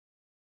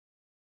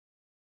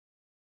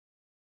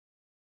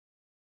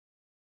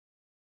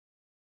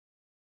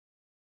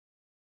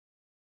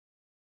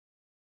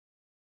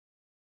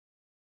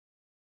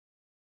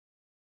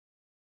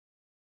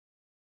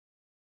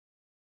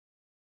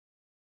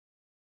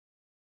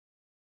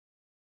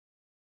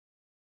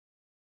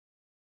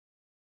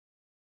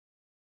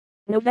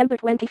November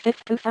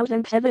 25,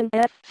 2007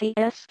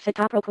 FCS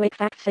Cytopro Quick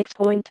Facs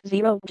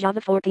 6.0 Java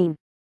 14.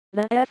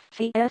 The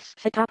FCS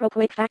Cytopro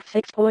Quick Facs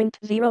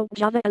 6.0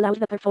 Java allows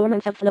the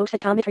performance of flow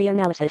cytometry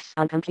analysis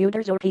on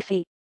computers or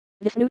PC.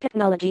 This new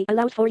technology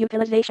allows for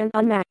utilization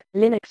on Mac,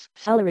 Linux,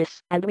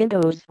 Solaris, and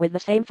Windows with the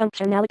same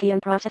functionality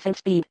and processing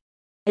speed.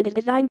 It is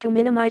designed to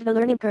minimize the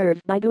learning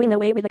curve by doing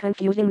away with the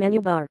confusing menu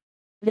bar.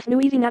 This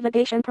new easy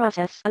navigation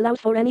process allows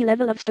for any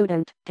level of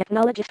student,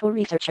 technologist or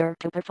researcher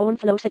to perform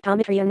flow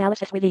cytometry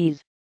analysis with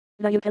ease.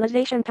 The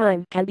utilization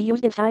time can be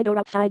used inside or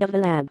outside of the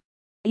lab.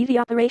 Easy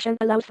operation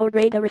allows for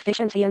greater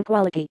efficiency and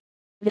quality.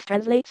 This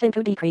translates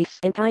into decrease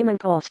in time and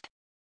cost.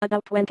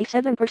 About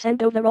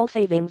 27% overall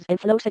savings in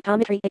flow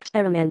cytometry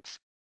experiments.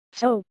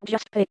 So,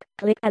 just pick,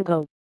 click and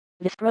go.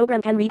 This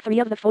program can read 3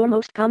 of the 4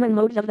 most common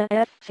modes of the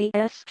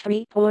FCS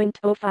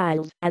 3.0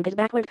 files, and is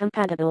backward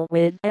compatible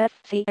with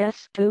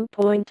FCS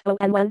 2.0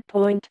 and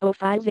 1.0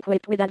 files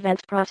equipped with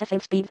advanced processing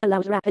speeds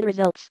allows rapid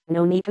results,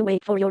 no need to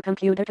wait for your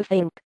computer to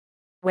think.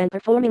 When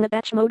performing a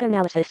batch mode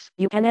analysis,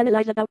 you can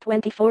analyze about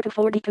 24 to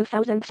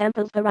 42,000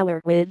 samples per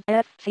hour with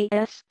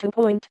FCS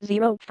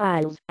 2.0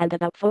 files, and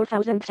about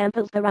 4,000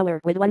 samples per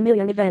hour with 1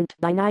 million event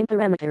by 9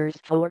 parameters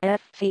for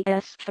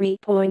FCS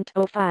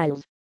 3.0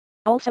 files.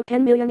 Also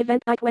 10 million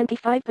event by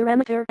 25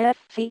 parameter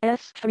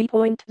FCS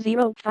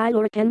 3.0 file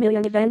or 10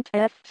 million event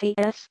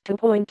FCS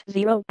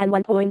 2.0 and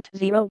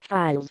 1.0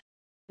 files.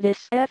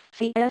 This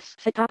FCS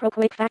Cytopro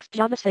Quick Facs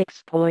Java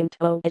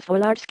 6.0 is for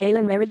large-scale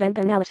and rare event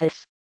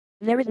analysis.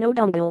 There is no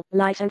dongle,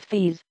 license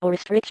fees, or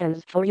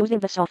restrictions for using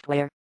the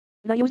software.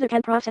 The user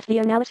can process the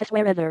analysis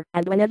wherever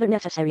and whenever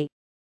necessary.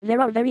 There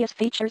are various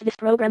features this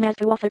program has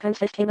to offer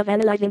consisting of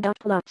analyzing dot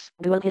plots,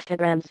 dual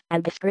histograms,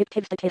 and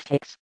descriptive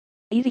statistics.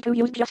 Easy to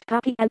use, just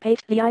copy and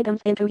paste the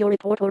items into your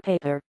report or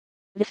paper.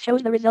 This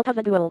shows the result of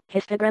a dual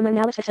histogram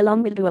analysis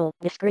along with dual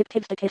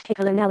descriptive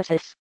statistical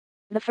analysis.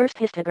 The first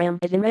histogram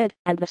is in red,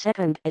 and the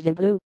second is in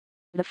blue.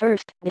 The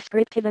first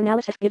descriptive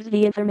analysis gives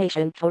the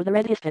information for the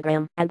red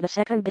histogram, and the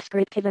second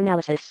descriptive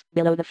analysis,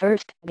 below the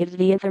first, gives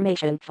the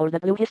information for the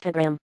blue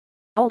histogram.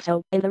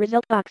 Also, in the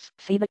result box,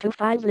 see the 2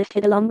 files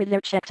listed along with their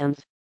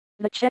checksums.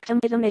 The checksum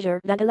is a measure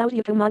that allows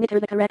you to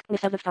monitor the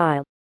correctness of the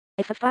file.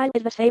 If a file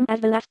is the same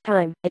as the last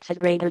time, it says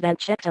greater than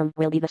checksum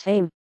will be the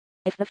same.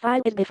 If the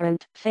file is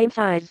different, same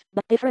size,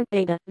 but different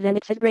data, then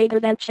it says greater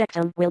than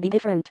checksum will be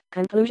different.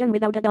 Conclusion: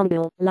 without a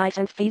dongle,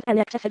 license fees and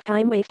excessive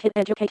time wasted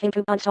educating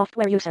on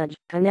software usage,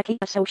 Kaneki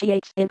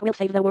Associates Inc. will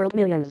save the world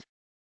millions.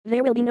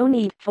 There will be no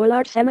need for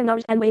large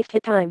seminars and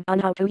wasted time on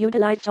how to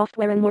utilize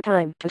software and more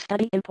time to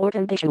study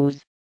important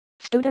issues.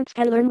 Students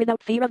can learn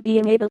without fear of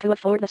being able to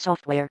afford the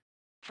software.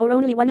 For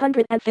only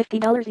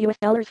 $150 US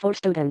for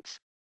students.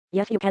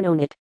 Yes, you can own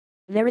it.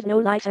 There is no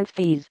license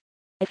fees.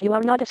 If you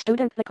are not a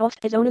student, the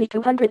cost is only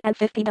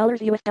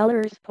 $250 US.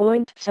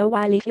 So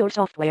why lease your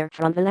software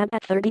from the lab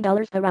at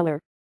 $30 per hour?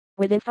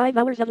 Within 5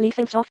 hours of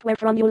leasing software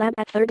from your lab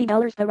at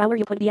 $30 per hour,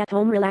 you could be at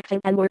home relaxing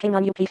and working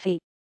on your PC.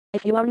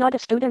 If you are not a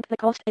student, the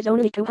cost is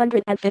only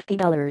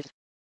 $250.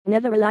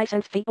 Never a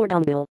license fee or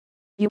dongle.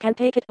 You can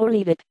take it or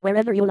leave it,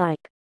 wherever you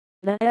like.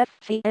 The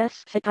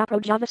FCS Cytopro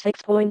Java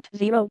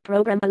 6.0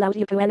 program allows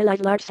you to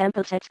analyze large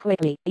sample sets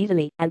quickly,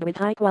 easily, and with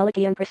high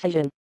quality and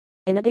precision.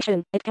 In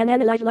addition, it can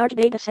analyze large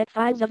dataset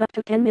files of up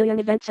to 10 million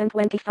events and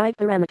 25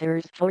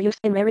 parameters for use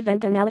in rare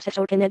event analysis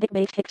or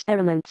kinetic-based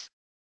experiments.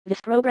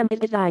 This program is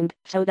designed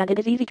so that it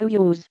is easy to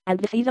use, and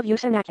this ease of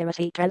use and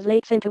accuracy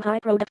translates into high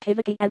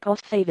productivity and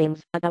cost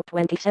savings, about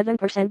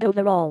 27%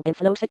 overall in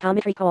flow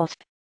cytometry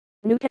cost.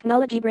 New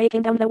technology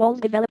breaking down the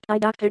walls developed by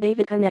Dr.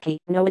 David Kaneki.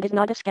 No, it is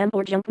not a scam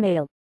or junk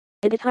mail.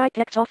 It is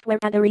high-tech software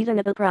at a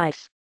reasonable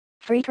price.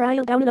 Free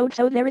trial download,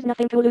 so there is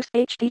nothing to lose.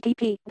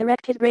 HTTP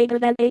direct is greater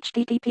than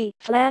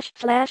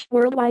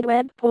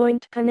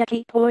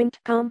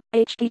http://worldwideweb.kaneki.com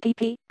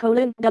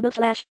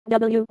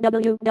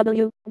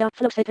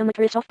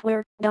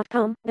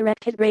http://www.flowcytometrysoftware.com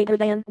direct is greater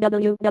than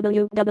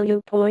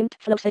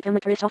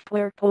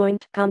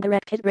www.flowcytometrysoftware.com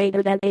direct is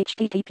greater than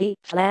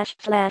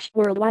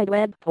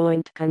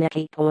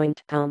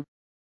http://worldwideweb.kaneki.com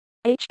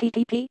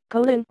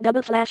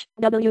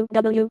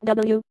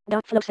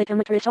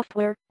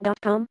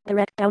http://www.flowcytometrysoftware.com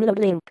direct download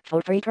link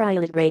for free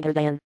trial is greater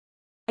than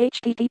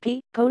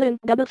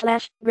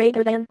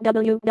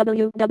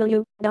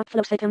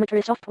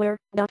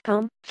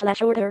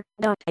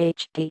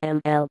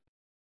http://www.flowcytometrysoftware.com/order.html.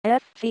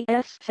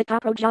 FCS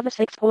Cytopro Java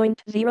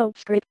 6.0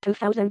 Script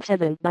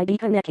 2007 by D.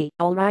 Kaneki,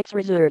 all rights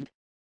reserved.